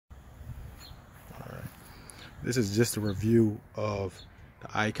This is just a review of the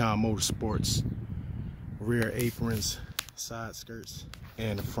Ikon Motorsports rear aprons, side skirts,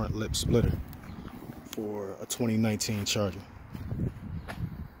 and the front lip splitter for a 2019 Charger.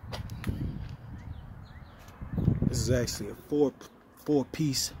 This is actually a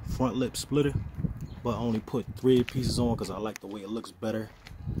four-piece front lip splitter, but I only put 3 pieces on because I like the way it looks better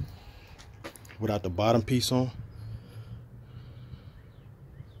without the bottom piece on.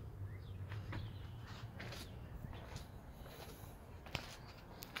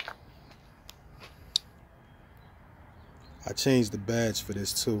 I changed the badge for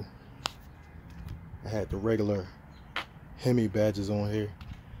this too. I had the regular Hemi badges on here.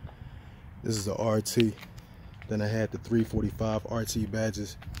 This is the RT. Then I had the 345 RT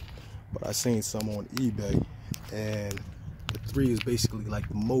badges, but I seen some on eBay, and the 3 is basically like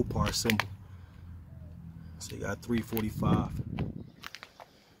the Mopar symbol. So you got 345.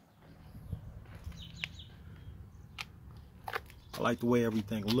 I like the way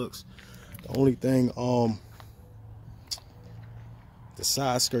everything looks. The only thing, the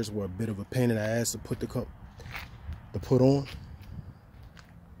side skirts were a bit of a pain in the ass to put on.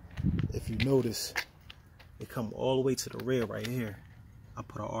 If you notice, they come all the way to the rear right here. I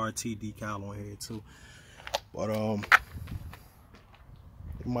put a RT decal on here too, but it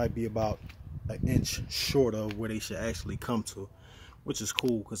might be about an inch short of where they should actually come to, which is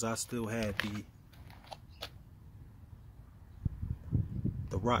cool because I still had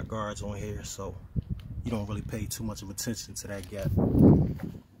the rock guards on here, so you don't really pay too much of attention to that gap.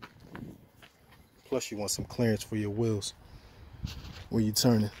 Plus you want some clearance for your wheels when you're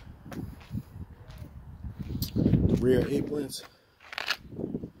turning. The rear aprons,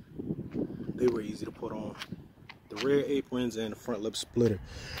 they were easy to put on. The rear aprons and the front lip splitter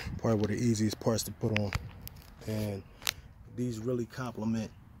probably were the easiest parts to put on. And these really complement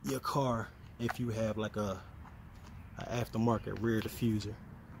your car if you have like a aftermarket rear diffuser.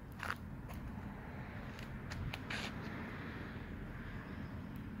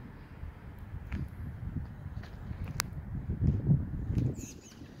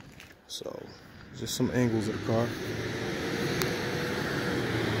 So, just some angles of the car.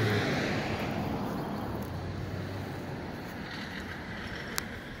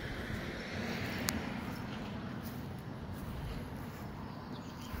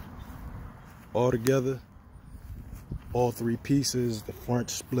 All together, all 3 pieces, the front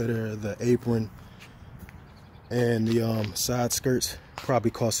splitter, the apron, and the side skirts probably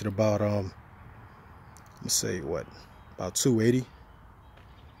costed about let's say what, about $280.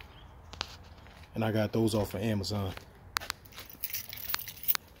 And I got those off of Amazon.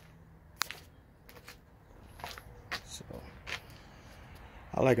 So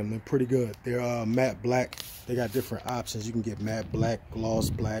I like them. They're pretty good. They're matte black. They got different options. You can get matte black, gloss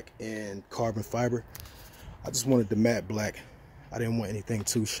black, and carbon fiber. I just wanted the matte black. I didn't want anything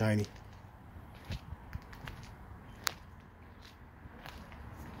too shiny.